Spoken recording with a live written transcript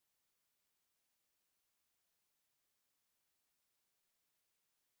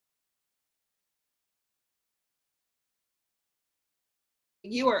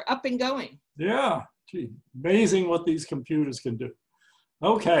you are up and going. Yeah, gee, amazing what these computers can do.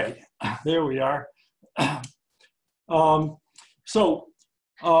 Okay, there we are.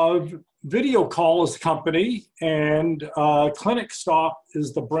 Video Call is the company, and ClinicStop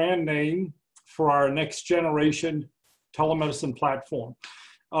is the brand name for our next generation telemedicine platform.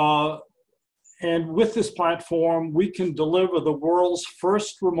 And with this platform, we can deliver the world's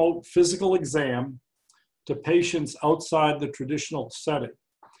first remote physical exam to patients outside the traditional setting.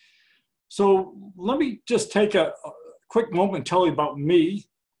 So let me just take a quick moment and tell you about me.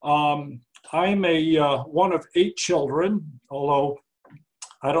 I'm one of 8 children, although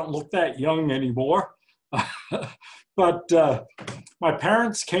I don't look that young anymore. But my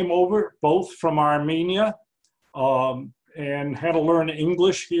parents came over both from Armenia and had to learn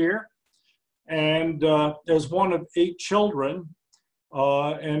English here. And as one of 8 children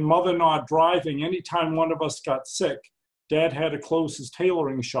and mother not driving, anytime one of us got sick, Dad had to close his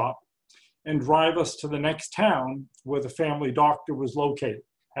tailoring shop and drive us to the next town where the family doctor was located.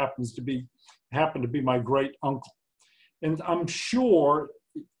 Happened to be my great uncle. And I'm sure,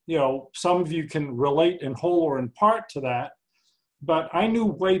 you know, some of you can relate in whole or in part to that, but I knew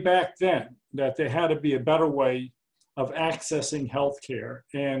way back then that there had to be a better way of accessing healthcare.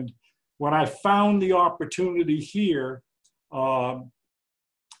 And when I found the opportunity here,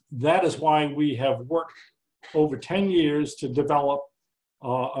 that is why we have worked over 10 years to develop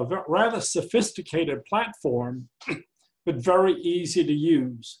a rather sophisticated platform, but very easy to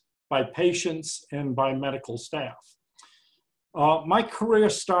use by patients and by medical staff. My career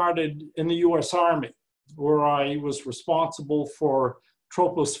started in the US Army, where I was responsible for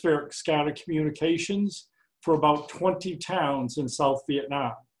tropospheric scatter communications for about 20 towns in South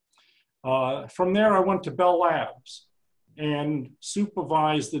Vietnam. From there, I went to Bell Labs and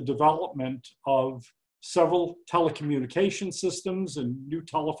supervised the development of several telecommunication systems and new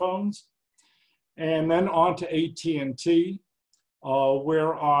telephones, and then on to AT&T,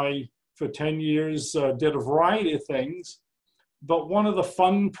 where I, for 10 years, did a variety of things. But one of the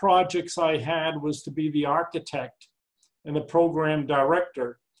fun projects I had was to be the architect and the program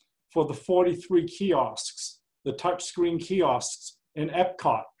director for the 43 kiosks, the touchscreen kiosks in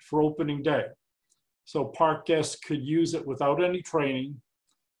Epcot for opening day. So park guests could use it without any training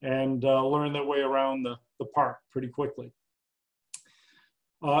and learn their way around the park pretty quickly.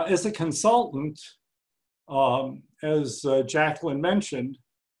 As a consultant, as Jacqueline mentioned,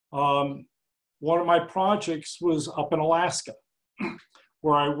 one of my projects was up in Alaska,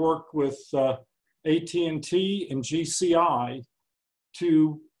 where I worked with AT&T and GCI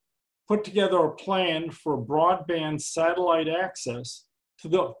to put together a plan for broadband satellite access to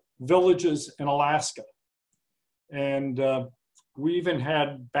the villages in Alaska. And we even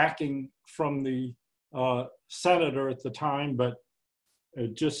had backing from the senator at the time, but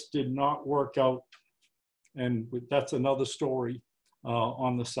it just did not work out. And that's another story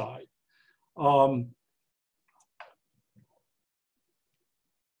on the side.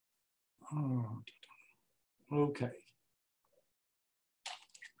 Okay.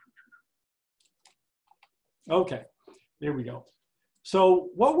 Okay, there we go. So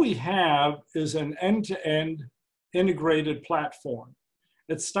what we have is an end-to-end integrated platform.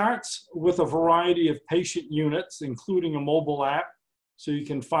 It starts with a variety of patient units, including a mobile app, so you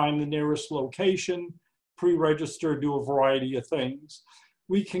can find the nearest location, pre-register, do a variety of things.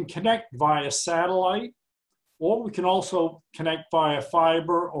 We can connect via satellite, or we can also connect via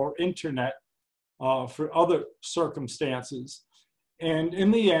fiber or internet for other circumstances. And in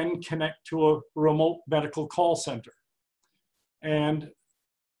the end, connect to a remote medical call center. And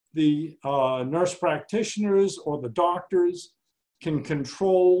the nurse practitioners or the doctors can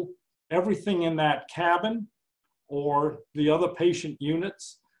control everything in that cabin or the other patient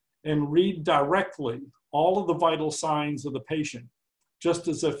units and read directly all of the vital signs of the patient, just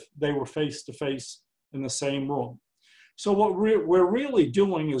as if they were face-to-face in the same room. So what we're really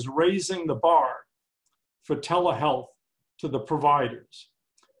doing is raising the bar for telehealth to the providers.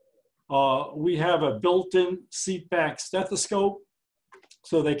 We have a built-in seat-back stethoscope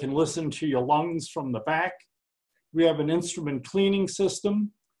so they can listen to your lungs from the back. We have an instrument cleaning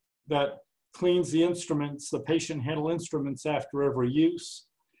system that cleans the instruments, the patient handle instruments after every use.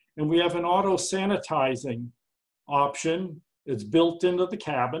 And we have an auto sanitizing option. It's built into the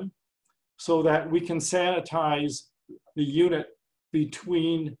cabin so that we can sanitize the unit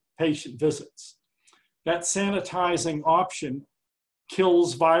between patient visits. That sanitizing option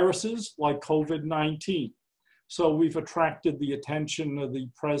kills viruses like COVID-19. So we've attracted the attention of the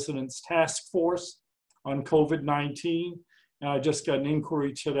President's task force on COVID-19. And I just got an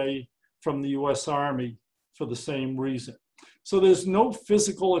inquiry today from the US Army for the same reason. So there's no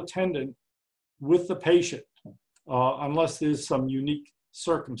physical attendant with the patient unless there's some unique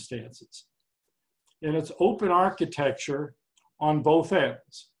circumstances. And it's open architecture on both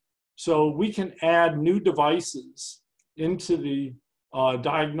ends. So we can add new devices into the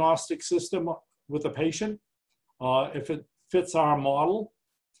diagnostic system with the patient if it fits our model.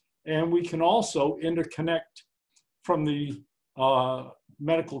 And we can also interconnect from the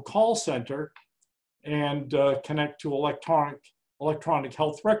medical call center and connect to electronic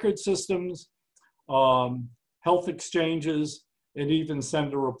health record systems, health exchanges, and even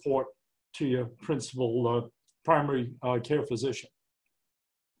send a report to your principal primary care physician.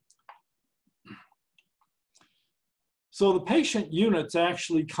 So the patient units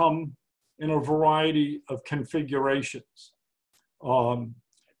actually come in a variety of configurations.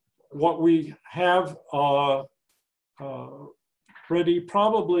 What we have ready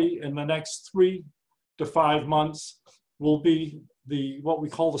probably in the next 3 to 5 months will be what we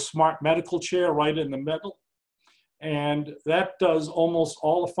call the smart medical chair right in the middle. And that does almost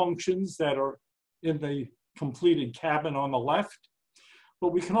all the functions that are in the completed cabin on the left.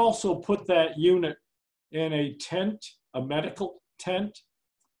 But we can also put that unit in a tent, a medical tent,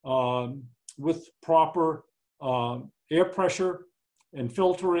 with proper air pressure and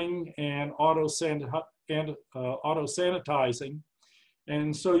filtering and auto sanitizing.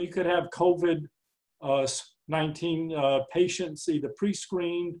 And so you could have COVID-19 patients either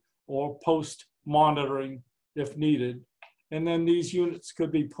pre-screened or post-monitoring if needed. And then these units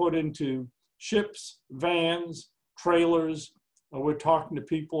could be put into ships, vans, trailers. We're talking to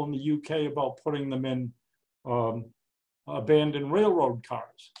people in the UK about putting them in abandoned railroad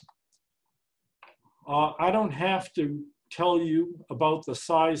cars. I don't have to tell you about the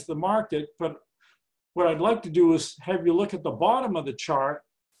size of the market, but what I'd like to do is have you look at the bottom of the chart,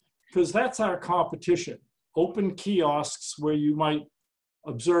 because that's our competition. Open kiosks where you might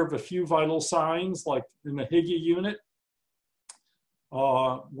observe a few vital signs, like in the Higgy unit,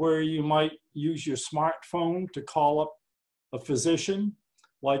 where you might use your smartphone to call up a physician,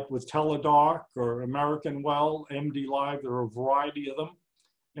 like with Teladoc or American Well, MD Live. There are a variety of them,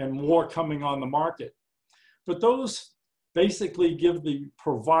 and more coming on the market. But those basically give the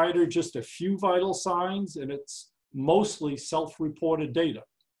provider just a few vital signs, and it's mostly self-reported data.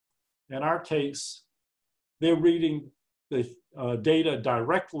 In our case, they're reading the data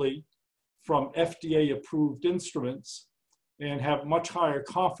directly from FDA-approved instruments and have much higher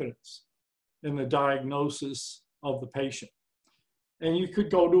confidence in the diagnosis of the patient. And you could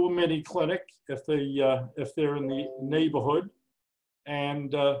go to a mini clinic if they're in the neighborhood,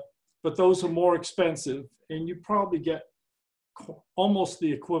 and but those are more expensive, and you probably get almost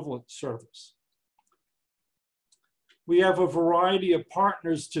the equivalent service. We have a variety of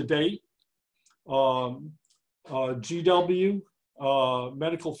partners to date. GW,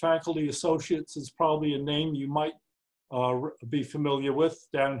 Medical Faculty Associates, is probably a name you might be familiar with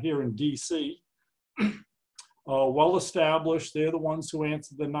down here in DC. Well established, they're the ones who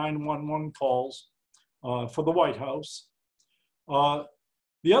answer the 911 calls for the White House.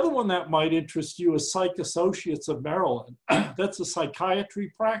 The other one that might interest you is Psych Associates of Maryland. That's a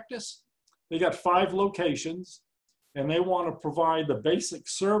psychiatry practice. They got 5 locations, and they want to provide the basic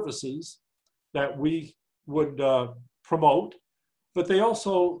services that we would promote, but they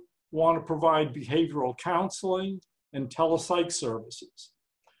also want to provide behavioral counseling and telepsych services.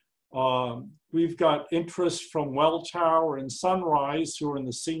 We've got interest from Welltower and Sunrise, who are in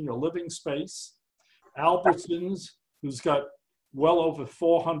the senior living space. Albertsons, who's got well over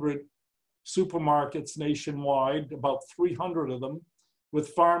 400 supermarkets nationwide, about 300 of them with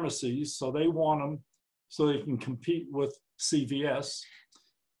pharmacies, so they want them so they can compete with CVS.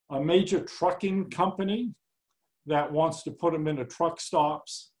 A major trucking company that wants to put them into truck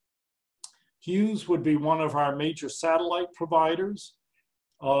stops. Hughes would be one of our major satellite providers.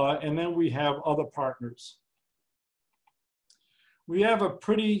 And then we have other partners. We have a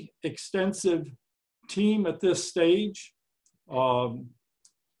pretty extensive team at this stage.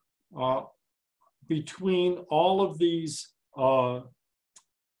 Between all of these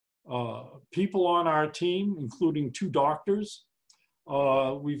people on our team, including 2 doctors,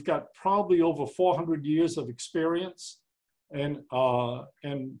 we've got probably over 400 years of experience, and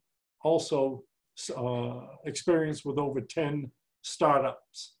also experience with over 10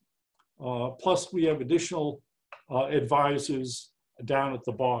 startups. Plus, we have additional advisors down at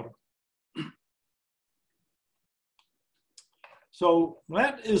the bottom. So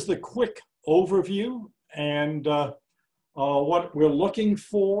that is the quick overview, and what we're looking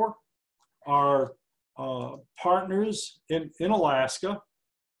for are partners in Alaska,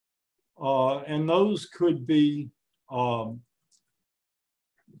 and those could be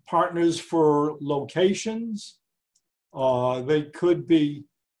partners for locations. They could be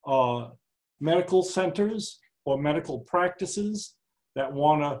medical centers or medical practices that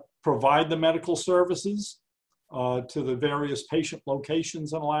want to provide the medical services to the various patient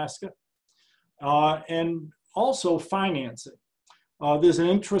locations in Alaska. And also financing. There's an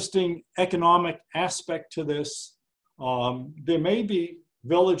interesting economic aspect to this. There may be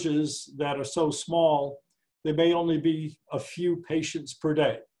villages that are so small, there may only be a few patients per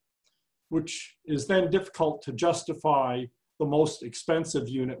day, which is then difficult to justify the most expensive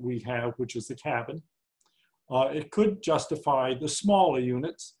unit we have, which is the cabin. It could justify the smaller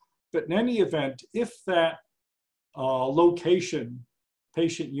units, but in any event, if that location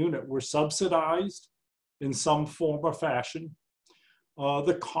patient unit were subsidized in some form or fashion,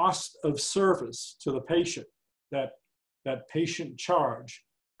 the cost of service to the patient, that patient charge,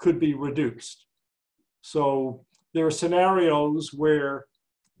 could be reduced. So there are scenarios where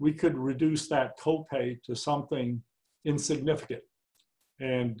we could reduce that copay to something insignificant.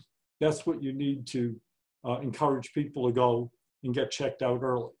 And that's what you need to encourage people to go and get checked out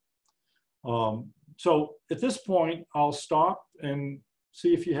early. So at this point, I'll stop and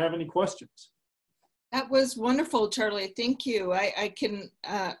see if you have any questions. That was wonderful, Charlie. Thank you. I can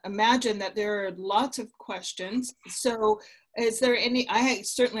imagine that there are lots of questions. So is there any, I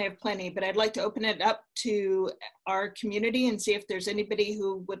certainly have plenty, but I'd like to open it up to our community and see if there's anybody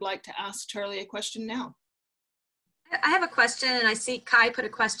who would like to ask Charlie a question now. I have a question, and I see Kai put a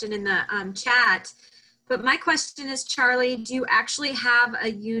question in the chat. But my question is, Charlie, do you actually have a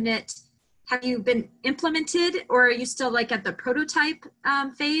unit? Have you been implemented, or are you still like at the prototype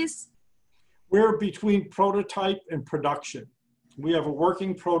phase? We're between prototype and production. We have a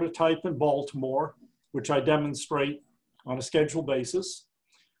working prototype in Baltimore, which I demonstrate on a scheduled basis.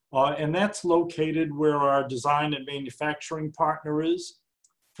 And that's located where our design and manufacturing partner is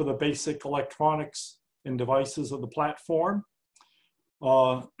for the basic electronics and devices of the platform.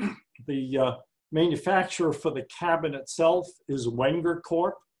 The manufacturer for the cabin itself is Wenger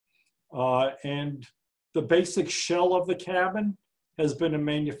Corp. And the basic shell of the cabin has been in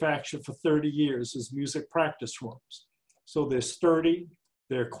manufacture for 30 years as music practice rooms. So they're sturdy,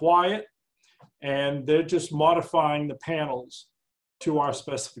 they're quiet, and they're just modifying the panels to our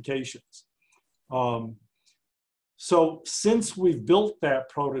specifications. So since we've built that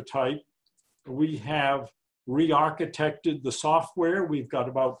prototype, we have re-architected the software. We've got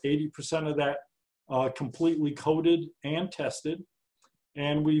about 80% of that completely coded and tested.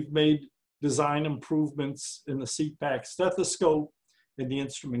 And we've made design improvements in the seatback stethoscope, in the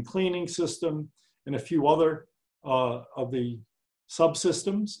instrument cleaning system, and a few other of the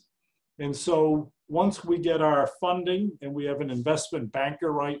subsystems. And so once we get our funding, and we have an investment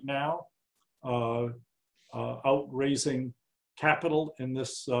banker right now out raising capital in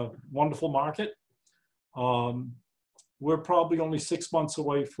this wonderful market, we're probably only 6 months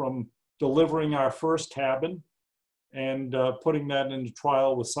away from delivering our first cabin and putting that into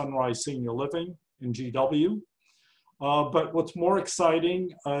trial with Sunrise Senior Living in GW. But what's more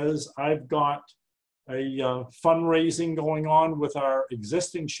exciting is I've got a fundraising going on with our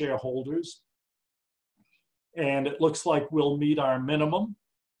existing shareholders, and it looks like we'll meet our minimum,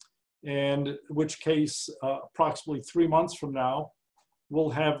 and in which case approximately 3 months from now,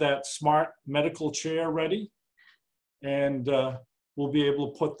 we'll have that smart medical chair ready, and we'll be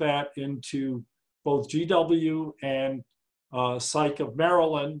able to put that into both GW and Psych of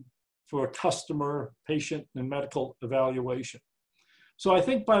Maryland for customer, patient, and medical evaluation. So I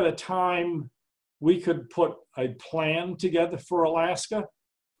think by the time we could put a plan together for Alaska,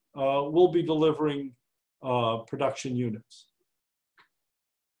 we'll be delivering production units.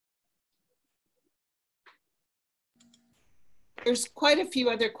 There's quite a few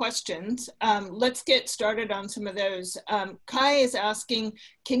other questions. Let's get started on some of those. Kai is asking,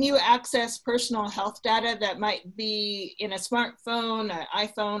 can you access personal health data that might be in a smartphone, an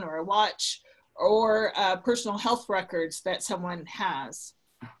iPhone, or a watch, or personal health records that someone has?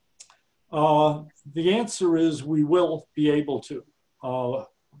 The answer is we will be able to.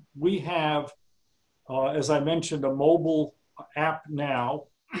 We have, as I mentioned, a mobile app now,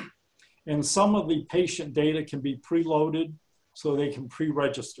 and some of the patient data can be preloaded so they can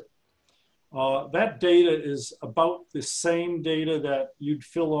pre-register. That data is about the same data that you'd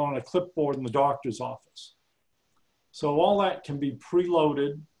fill on a clipboard in the doctor's office. So all that can be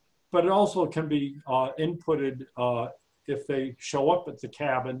preloaded, but it also can be inputted if they show up at the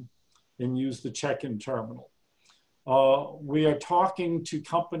cabin and use the check-in terminal. We are talking to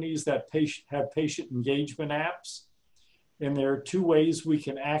companies that have patient engagement apps, and there are 2 ways we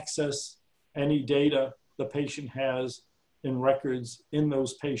can access any data the patient has in records in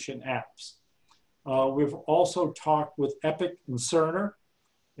those patient apps. We've also talked with Epic and Cerner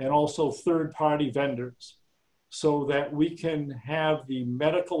and also third-party vendors so that we can have the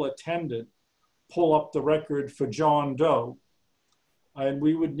medical attendant pull up the record for John Doe. And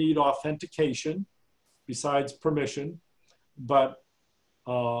we would need authentication besides permission, but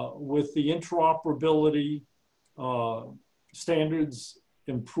with the interoperability standards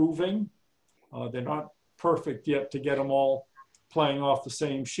improving, they're not perfect yet to get them all playing off the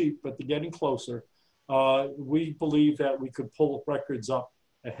same sheet, but they're getting closer. We believe that we could pull records up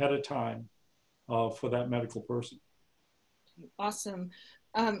ahead of time for that medical person. Awesome.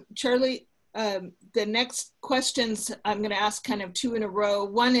 Charlie, the next questions I'm going to ask kind of two in a row.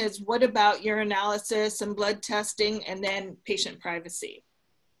 One is, what about urinalysis and blood testing, and then patient privacy?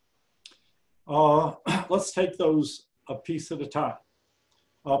 Let's take those a piece at a time.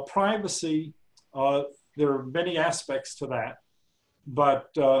 Privacy, there are many aspects to that, but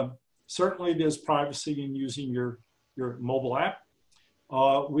certainly there's privacy in using your mobile app.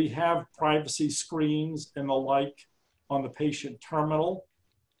 We have privacy screens and the like on the patient terminal,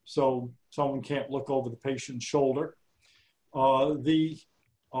 so someone can't look over the patient's shoulder. The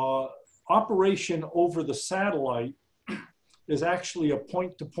operation over the satellite is actually a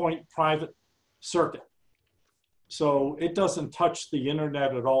point-to-point private circuit. So it doesn't touch the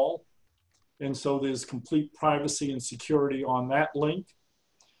internet at all. And so there's complete privacy and security on that link.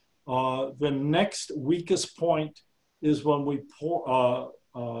 The next weakest point is when we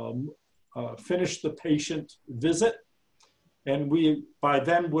finish the patient visit, and we by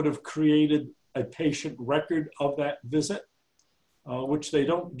then would have created a patient record of that visit, which they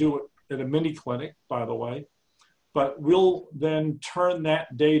don't do it at a mini clinic, by the way, but we'll then turn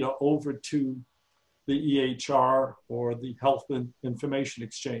that data over to the EHR or the Health Information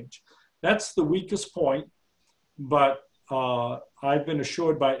Exchange. That's the weakest point, but I've been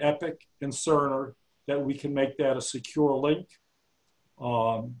assured by Epic and Cerner that we can make that a secure link.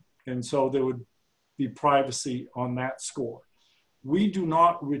 And so there would be privacy on that score. We do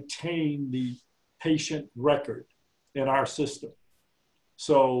not retain the patient record in our system.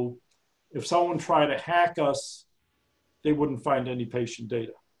 So if someone tried to hack us, they wouldn't find any patient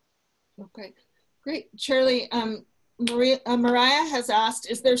data. Okay, great. Charlie, Mariah has asked,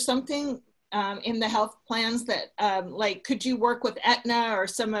 is there something in the health plans that, like, could you work with Aetna or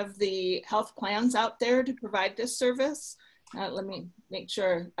some of the health plans out there to provide this service? Let me make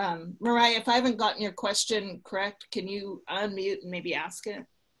sure. Mariah, if I haven't gotten your question correct, can you unmute and maybe ask it?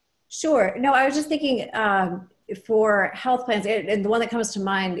 Sure. No, I was just thinking for health plans, and the one that comes to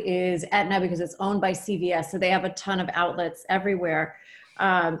mind is Aetna because it's owned by CVS, so they have a ton of outlets everywhere.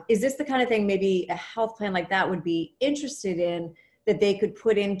 Is this the kind of thing maybe a health plan like that would be interested in, that they could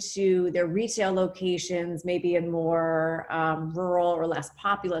put into their retail locations, maybe in more rural or less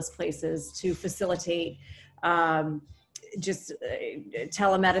populous places to facilitate just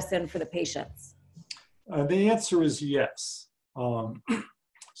telemedicine for the patients? The answer is yes.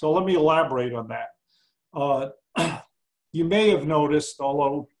 So let me elaborate on that. You may have noticed,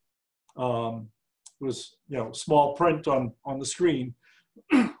 although it was small print on the screen,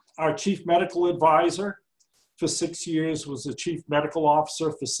 our chief medical advisor for 6 years was the chief medical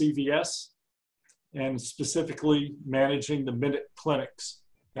officer for CVS, and specifically managing the Minute clinics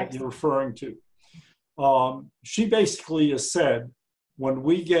that you're referring to. She basically has said, when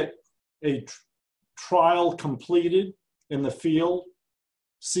we get a trial completed in the field,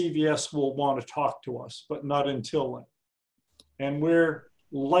 CVS will want to talk to us, but not until then. And we're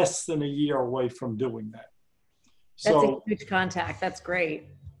less than a year away from doing that. That's a huge contact. That's great.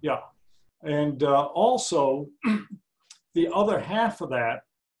 Yeah. And also, the other half of that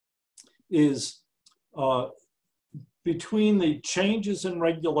is between the changes in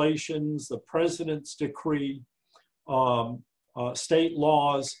regulations, the president's decree, state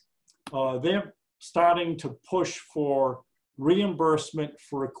laws, they're starting to push for reimbursement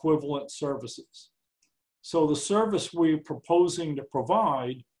for equivalent services. So the service we're proposing to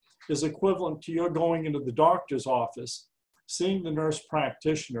provide is equivalent to your going into the doctor's office, seeing the nurse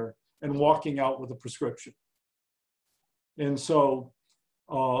practitioner, and walking out with a prescription. And so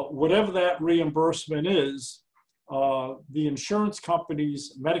whatever that reimbursement is, the insurance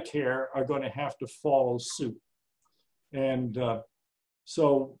companies, Medicare, are going to have to follow suit. And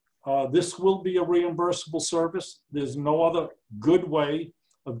so this will be a reimbursable service. There's no other good way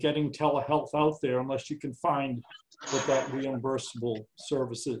of getting telehealth out there unless you can find what that reimbursable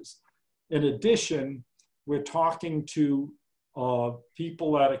service is. In addition, we're talking to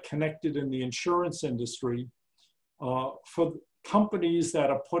people that are connected in the insurance industry for companies that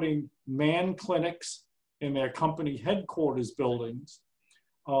are putting manned clinics in their company headquarters buildings,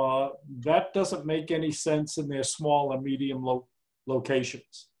 that doesn't make any sense in their small and medium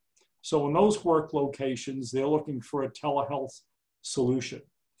locations. So in those work locations, they're looking for a telehealth solution.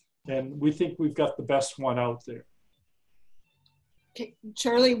 And we think we've got the best one out there. Okay,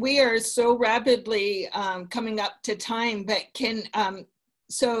 Charlie, we are so rapidly coming up to time, but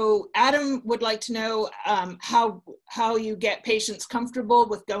so Adam would like to know how you get patients comfortable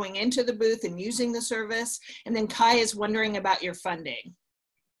with going into the booth and using the service. And then Kai is wondering about your funding.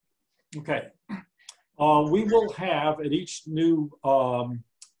 Okay. We will have at each new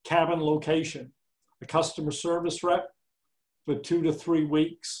cabin location a customer service rep for 2 to 3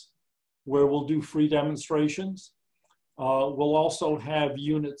 weeks where we'll do free demonstrations. We'll also have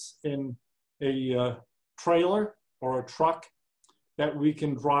units in a trailer or a truck that we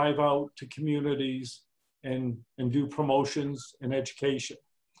can drive out to communities and do promotions and education.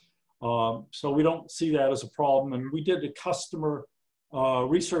 So we don't see that as a problem. And we did a customer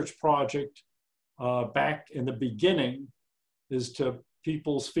research project back in the beginning as to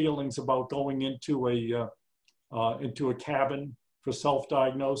people's feelings about going into a cabin for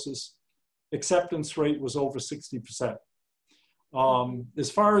self-diagnosis. Acceptance rate was over 60%.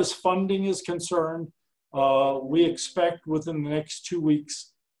 As far as funding is concerned, we expect within the next 2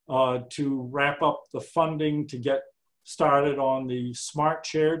 weeks to wrap up the funding to get started on the smart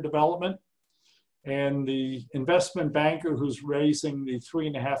chair development. And the investment banker who's raising the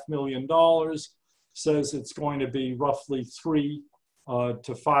 $3.5 million says it's going to be roughly 3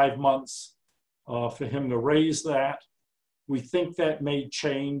 to 5 months for him to raise that. We think that may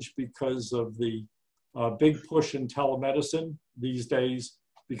change because of the big push in telemedicine these days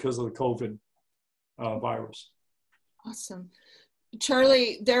because of the COVID virus. Awesome.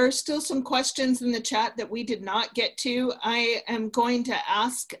 Charlie, there are still some questions in the chat that we did not get to. I am going to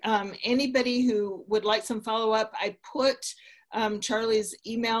ask anybody who would like some follow-up. I put Charlie's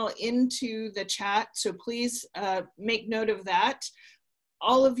email into the chat, so please make note of that.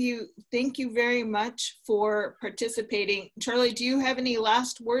 All of you, thank you very much for participating. Charlie, do you have any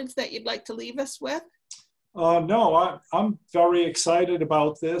last words that you'd like to leave us with? No, I'm very excited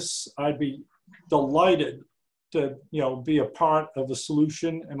about this. I'd be delighted to be a part of a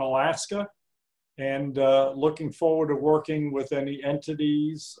solution in Alaska, and looking forward to working with any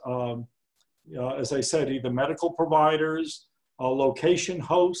entities, as I said, either medical providers, location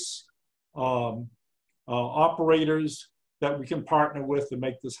hosts, operators that we can partner with to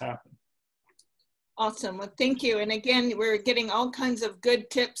make this happen. Awesome. Well, thank you. And again, we're getting all kinds of good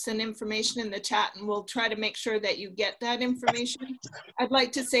tips and information in the chat, and we'll try to make sure that you get that information. I'd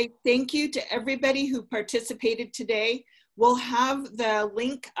like to say thank you to everybody who participated today. We'll have the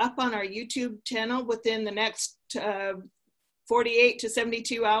link up on our YouTube channel within the next 48 to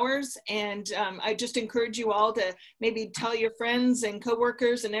 72 hours. And I just encourage you all to maybe tell your friends and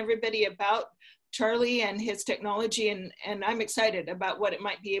coworkers and everybody about Charlie and his technology, and I'm excited about what it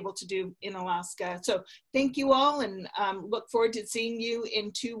might be able to do in Alaska. So thank you all, and look forward to seeing you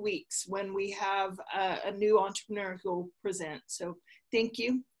in 2 weeks when we have a new entrepreneur who will present. So thank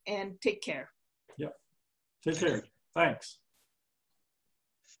you and take care. Yep. Take care. Thanks.